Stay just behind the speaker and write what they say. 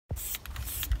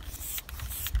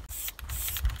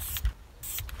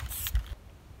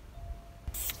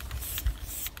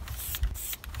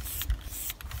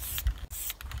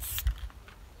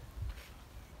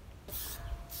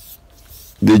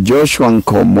The Joshua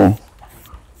Nkomo,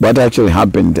 what actually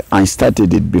happened, I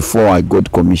started it before I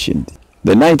got commissioned.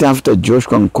 The night after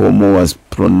Joshua Nkomo was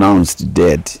pronounced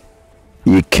dead,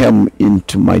 he came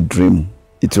into my dream.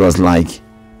 It was like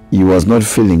he was not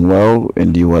feeling well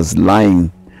and he was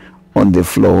lying on the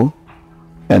floor.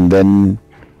 And then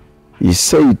he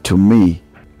said to me,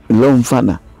 "Lo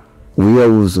mfana, we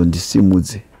are on the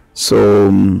Simudze."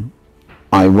 So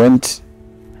I went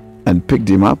and picked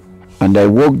him up and I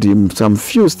walked him some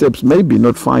few steps, maybe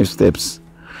not 5 steps,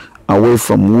 away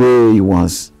from where he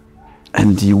was.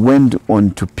 And he went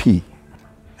on to pee.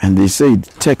 And they said,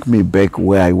 "Take me back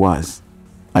where I was."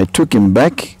 I took him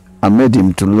back. I made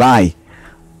him to lie.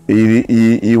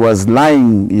 He was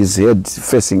lying, his head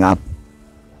facing up.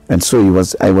 And so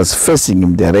I was facing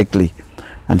him directly.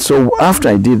 And so after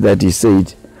I did that, he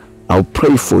said, "I'll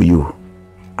pray for you."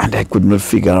 And I could not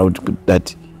figure out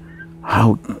that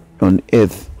how on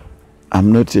earth,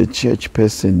 I'm not a church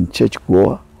person, church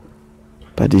goer.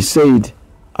 But he said,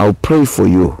 "I'll pray for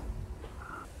you."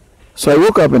 So I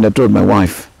woke up and I told my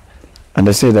wife, and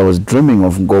I said I was dreaming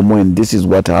of Nkomo and this is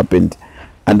what happened.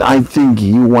 And I think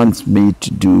he wants me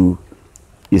to do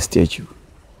his statue.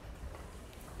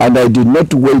 And I did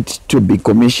not wait to be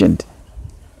commissioned.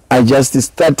 I just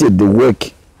started the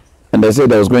work. And I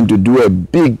said I was going to do a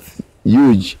big,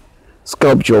 huge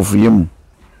sculpture of him.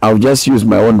 I'll just use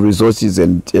my own resources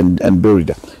and build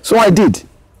it. So I did.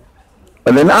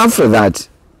 And then after that,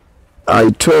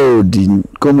 I told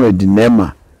Comrade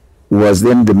Nema, who was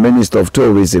then the Minister of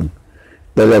Tourism,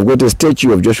 that I've got a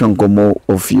statue of Joshua Nkomo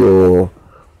of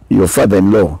your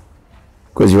father-in-law,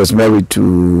 because he was married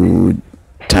to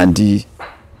Tandy,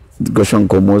 Joshua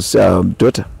Nkomo's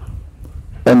daughter.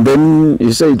 And then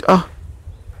he said, "Ah,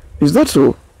 is that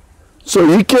so?" So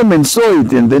he came and saw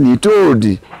it, and then he told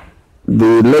the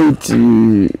late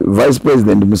Vice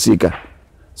President Musika.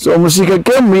 So Musika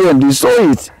came here and he saw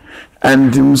it,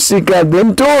 and Musika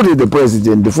then told the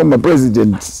president, the former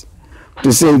president,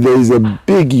 to say there is a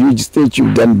big, huge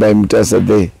statue done by Mutasa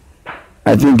there.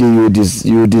 I think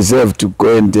you deserve to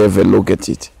go and have a look at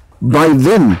it. By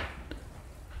then,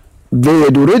 they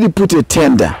had already put a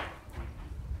tender.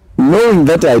 Knowing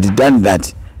that I had done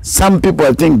that, some people,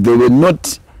 I think they were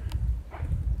not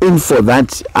in for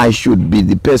that. I should be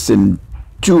the person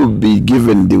to be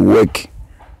given the work,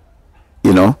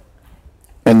 you know.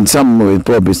 And some were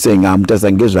probably saying,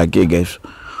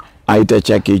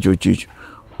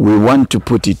 we want to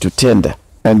put it to tender.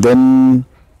 And then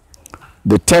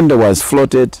the tender was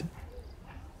floated.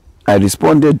 I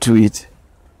responded to it.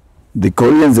 The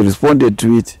Koreans responded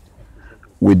to it.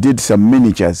 We did some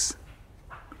miniatures,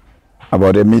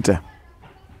 about 1 meter.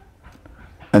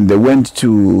 And they went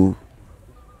to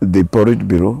the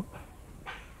Politburo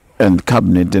and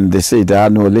cabinet, and they said,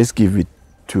 "No, let's give it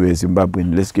to a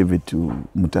Zimbabwean. Let's give it to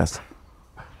Mutasa.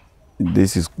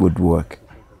 This is good work."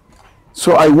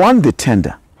 So I won the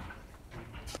tender.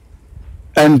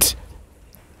 And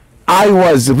I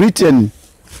was written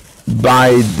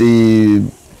by the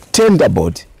tender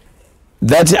board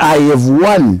that I have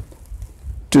won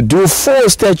to do 4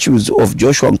 statues of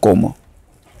Joshua Nkomo.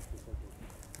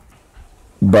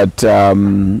 But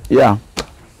yeah,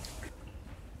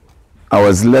 I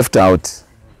was left out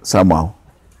somehow.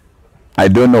 I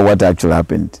don't know what actually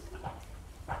happened.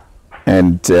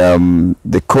 And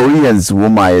the Koreans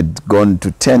whom I had gone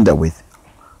to tender with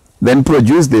then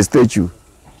produced the statue,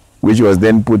 which was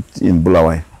then put in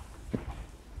Bulawayo.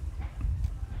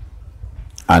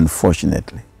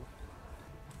 Unfortunately.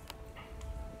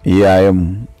 Here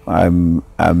I am.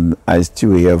 I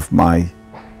still have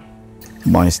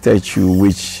my statue,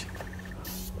 which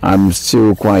I'm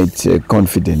still quite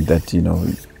confident that, you know,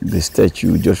 the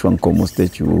statue, Joshua Nkomo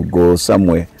statue, will go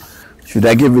somewhere. Should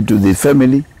I give it to the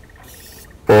family?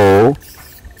 Or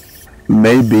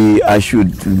maybe I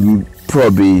should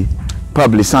probably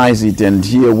publicize it and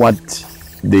hear what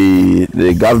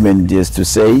the government has to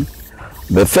say.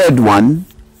 The third one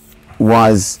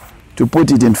was to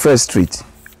put it in First Street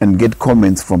and get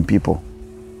comments from people.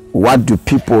 What do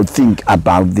people think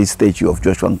about this statue of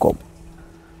Joshua Nkomo,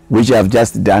 which I've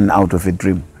just done out of a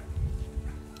dream?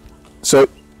 So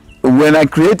when I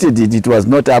created it, it was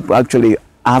not actually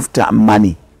after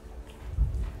money,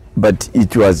 but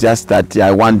it was just that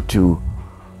I want to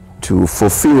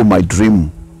fulfill my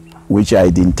dream, which I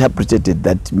had interpreted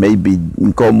that maybe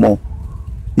Nkomo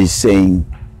is saying,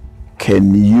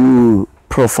 "Can you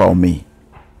profile me